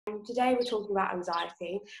Today we're talking about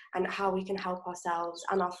anxiety and how we can help ourselves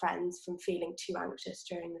and our friends from feeling too anxious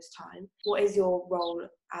during this time. What is your role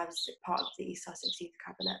as part of the East Sussex Youth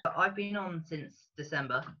Cabinet? I've been on since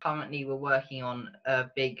December. Currently, we're working on a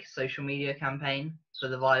big social media campaign for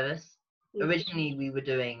the virus. Originally, we were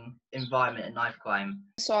doing environment and knife crime.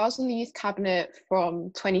 So I was on the youth cabinet from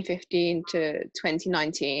 2015 to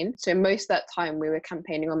 2019. So most of that time we were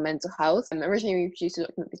campaigning on mental health. And originally we produced a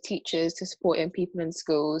document for teachers to support young people in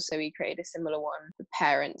schools. So we created a similar one for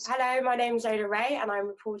parents. Hello, my name is Ola Ray and I'm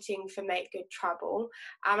reporting for Make Good Trouble.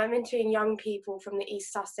 I'm interviewing young people from the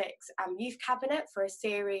East Sussex Youth Cabinet for a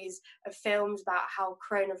series of films about how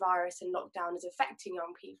coronavirus and lockdown is affecting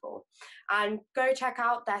young people. And go check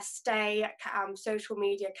out their Stay social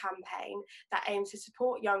media campaign that aims to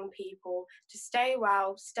support young people to stay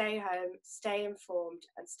well, stay home, stay informed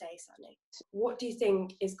and stay sunny. What do you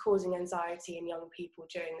think is causing anxiety in young people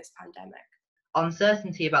during this pandemic?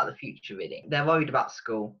 Uncertainty about the future, really. They're worried about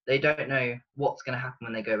school. They don't know what's going to happen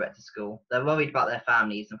when they go back to school. They're worried about their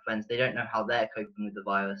families and friends. They don't know how they're coping with the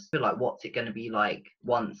virus. Feel like, what's it going to be like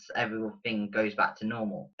once everything goes back to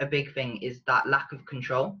normal? A big thing is that lack of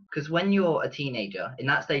control. Because when you're a teenager, in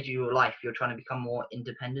that stage of your life, you're trying to become more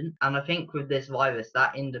independent. And I think with this virus,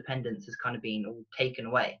 that independence has kind of been all taken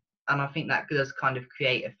away. And I think that does kind of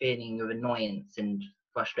create a feeling of annoyance and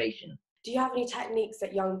frustration. Do you have any techniques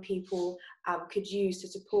that young people could use to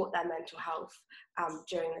support their mental health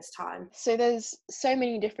during this time? So there's so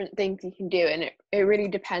many different things you can do, and it really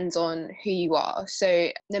depends on who you are.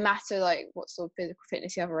 So no matter like what sort of physical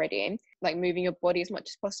fitness you have already, like moving your body as much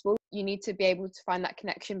as possible, you need to be able to find that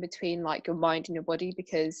connection between like your mind and your body,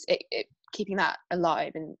 because it keeping that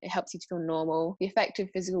alive and it helps you to feel normal. The effect of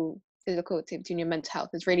physical activity in your mental health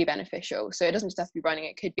is really beneficial. So it doesn't just have to be running,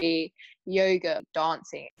 it could be yoga,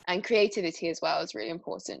 dancing, and creativity as well is really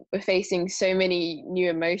important. We're facing so many new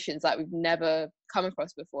emotions that we've never come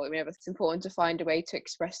across before. It's important to find a way to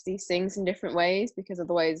express these things in different ways, because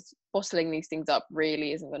otherwise bottling these things up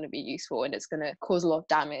really isn't going to be useful and it's going to cause a lot of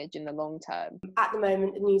damage in the long term. At the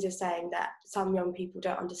moment, the news is saying that some young people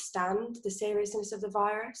don't understand the seriousness of the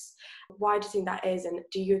virus. Why do you think that is, and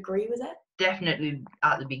do you agree with it? Definitely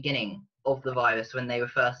at the beginning of the virus, when they were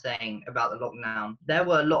first saying about the lockdown, there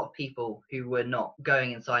were a lot of people who were not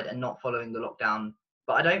going inside and not following the lockdown.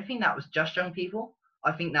 But I don't think that was just young people.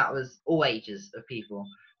 I think that was all ages of people,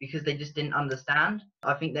 because they just didn't understand.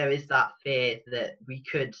 I think there is that fear that we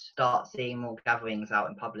could start seeing more gatherings out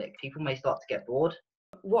in public. People may start to get bored.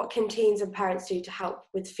 What can teens and parents do to help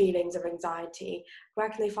with feelings of anxiety? Where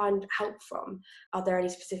can they find help from? Are there any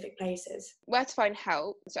specific places? Where to find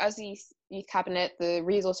help? So as the Youth Cabinet, the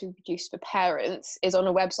resource we produced for parents is on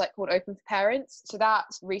a website called Open for Parents. So that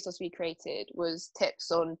resource we created was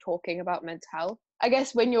tips on talking about mental health. I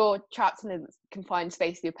guess when you're trapped in a confined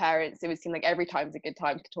space with your parents, it would seem like every time is a good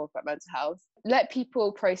time to talk about mental health. Let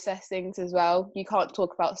people process things as well. You can't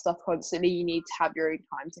talk about stuff constantly. You need to have your own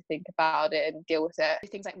time to think about it and deal with it.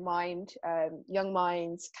 Things like Mind, Young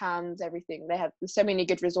Minds, CAMS, everything. They have so many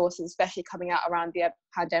good resources, especially coming out around the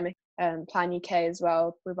pandemic. Plan UK as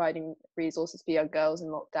well, providing resources for young girls in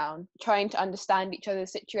lockdown. Trying to understand each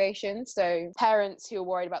other's situations. So parents who are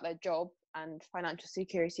worried about their job and financial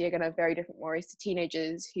security are going to have very different worries to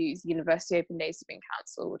teenagers whose university open days have been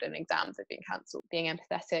cancelled and exams have been cancelled. Being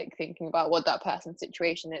empathetic, thinking about what that person's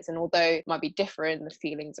situation is, and although it might be different, the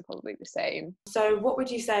feelings are probably the same. So what would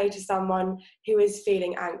you say to someone who is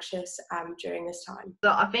feeling anxious during this time?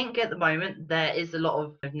 So I think at the moment there is a lot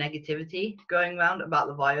of negativity going around about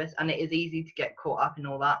the virus, and it is easy to get caught up in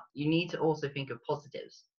all that. You need to also think of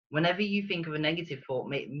positives. Whenever you think of a negative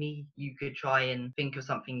thought, you could try and think of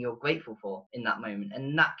something you're grateful for in that moment.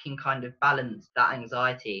 And that can kind of balance that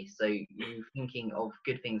anxiety. So you're thinking of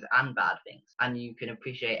good things and bad things. And you can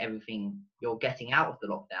appreciate everything you're getting out of the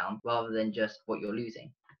lockdown rather than just what you're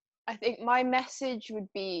losing. I think my message would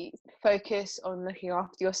be focus on looking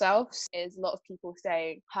after yourselves. There's a lot of people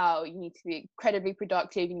saying how you need to be incredibly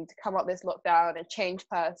productive, you need to come up this lockdown a changed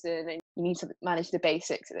person, and you need to manage the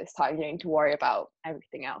basics at this time. You don't need to worry about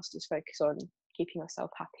everything else. Just focus on keeping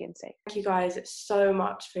yourself happy and safe. Thank you guys so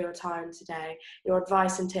much for your time today. Your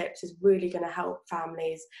advice and tips is really going to help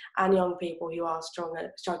families and young people who are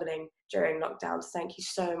struggling during lockdown. So thank you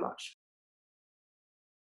so much.